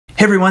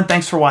Hey everyone,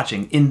 thanks for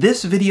watching. In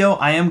this video,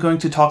 I am going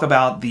to talk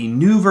about the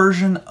new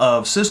version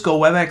of Cisco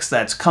Webex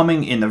that's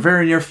coming in the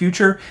very near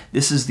future.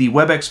 This is the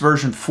Webex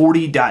version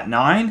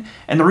 40.9,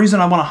 and the reason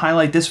I want to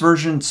highlight this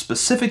version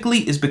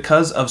specifically is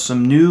because of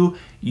some new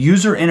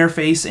user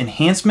interface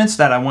enhancements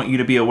that I want you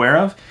to be aware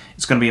of.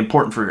 It's going to be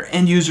important for your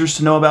end users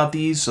to know about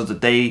these so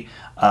that they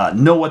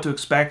know what to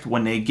expect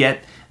when they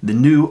get the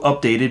new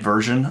updated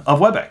version of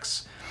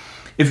Webex.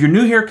 If you're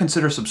new here,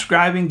 consider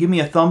subscribing, give me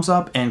a thumbs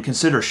up, and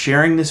consider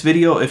sharing this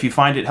video if you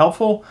find it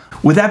helpful.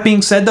 With that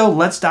being said though,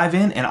 let's dive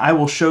in and I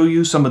will show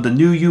you some of the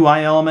new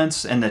UI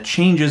elements and the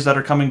changes that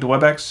are coming to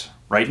Webex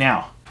right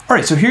now.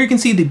 Alright, so here you can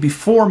see the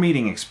before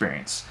meeting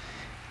experience.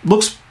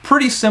 Looks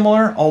pretty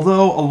similar,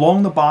 although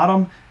along the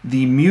bottom,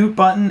 the mute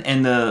button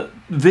and the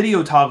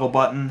video toggle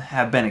button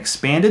have been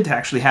expanded to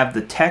actually have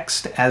the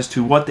text as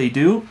to what they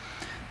do.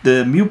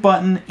 The mute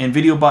button and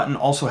video button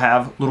also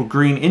have little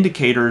green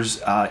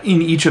indicators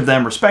in each of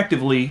them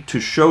respectively to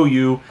show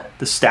you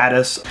the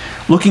status.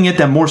 Looking at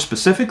them more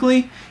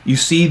specifically, you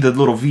see the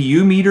little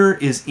VU meter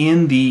is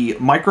in the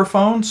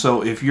microphone,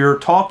 so if you're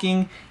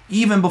talking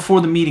even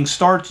before the meeting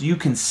starts, you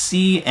can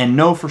see and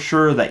know for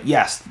sure that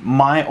yes,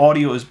 my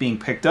audio is being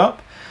picked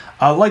up.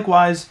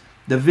 Likewise,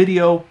 the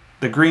video,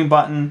 the green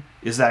button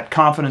is that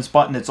confidence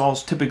button. It's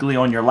also typically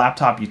on your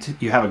laptop.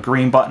 You have a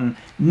green button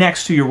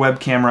next to your web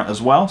camera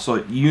as well, so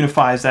it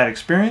unifies that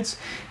experience.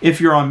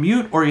 If you're on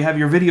mute or you have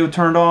your video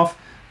turned off,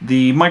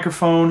 the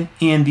microphone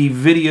and the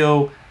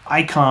video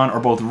icon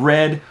are both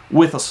red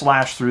with a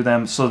slash through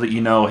them so that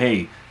you know,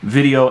 hey,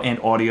 video and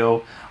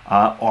audio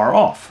are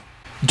off.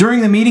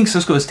 During the meeting,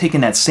 Cisco has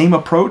taken that same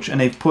approach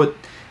and they've put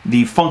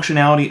the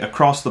functionality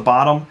across the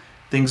bottom.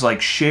 Things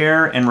like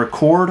share and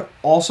record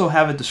also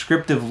have a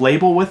descriptive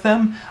label with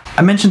them.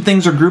 I mentioned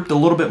things are grouped a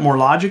little bit more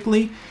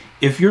logically.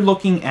 If you're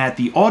looking at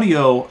the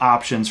audio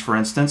options, for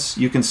instance,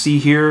 you can see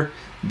here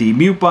the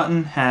mute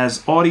button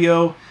has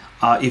audio.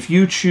 If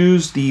you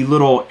choose the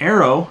little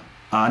arrow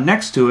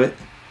next to it,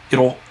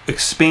 it'll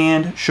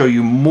expand, show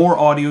you more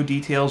audio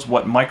details,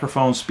 what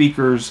microphone,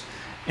 speakers,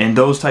 and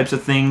those types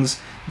of things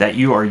that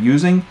you are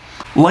using.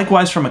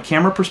 Likewise, from a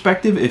camera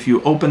perspective, if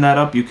you open that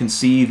up, you can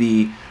see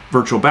the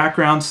virtual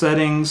background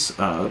settings,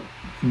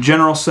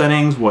 general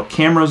settings, what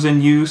cameras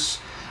in use,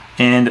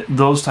 and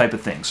those type of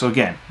things. So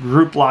again,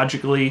 grouped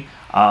logically,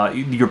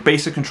 your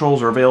basic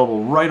controls are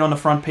available right on the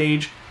front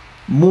page.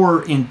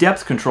 More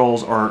in-depth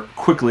controls are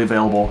quickly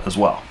available as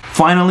well.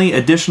 Finally,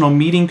 additional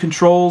meeting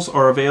controls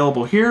are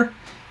available here.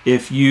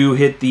 If you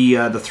hit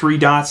the three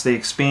dots, they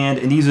expand,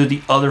 and these are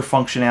the other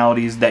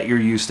functionalities that you're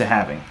used to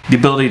having. The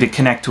ability to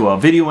connect to a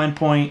video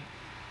endpoint,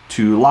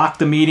 to lock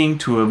the meeting,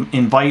 to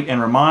invite and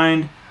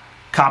remind,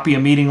 copy a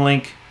meeting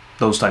link,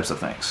 those types of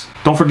things.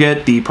 Don't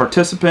forget the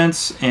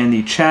participants and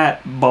the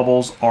chat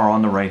bubbles are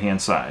on the right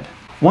hand side.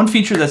 One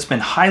feature that's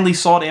been highly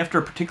sought after,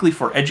 particularly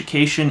for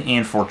education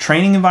and for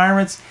training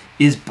environments,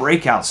 is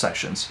breakout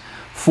sessions.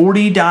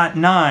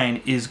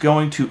 40.9 is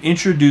going to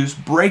introduce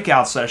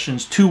breakout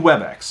sessions to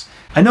Webex.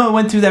 I know I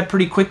went through that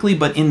pretty quickly,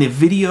 but in the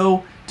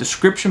video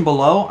description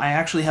below, I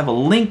actually have a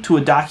link to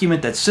a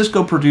document that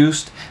Cisco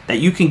produced that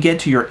you can get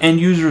to your end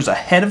users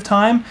ahead of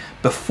time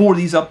before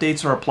these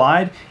updates are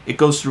applied. It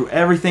goes through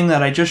everything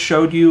that I just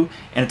showed you,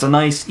 and it's a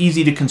nice,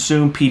 easy to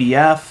consume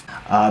PDF.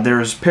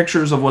 There's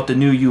pictures of what the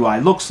new UI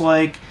looks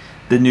like,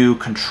 the new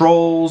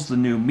controls, the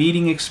new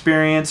meeting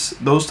experience,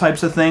 those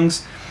types of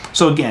things.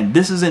 So again,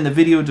 this is in the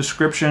video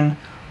description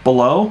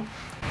below.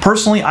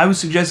 Personally, I would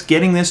suggest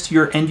getting this to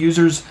your end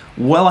users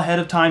well ahead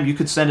of time. You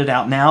could send it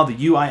out now.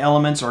 The UI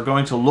elements are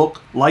going to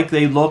look like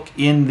they look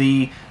in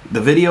the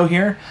video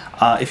here.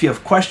 If you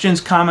have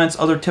questions, comments,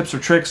 other tips or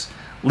tricks,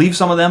 leave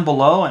some of them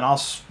below and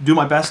I'll do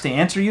my best to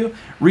answer you.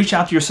 Reach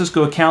out to your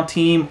Cisco account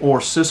team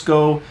or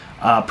Cisco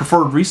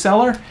preferred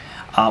reseller.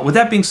 With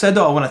that being said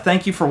though, I want to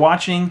thank you for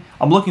watching.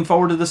 I'm looking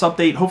forward to this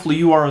update. Hopefully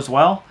you are as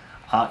well.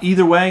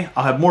 Either way,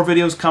 I'll have more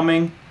videos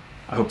coming.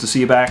 I hope to see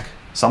you back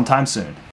sometime soon.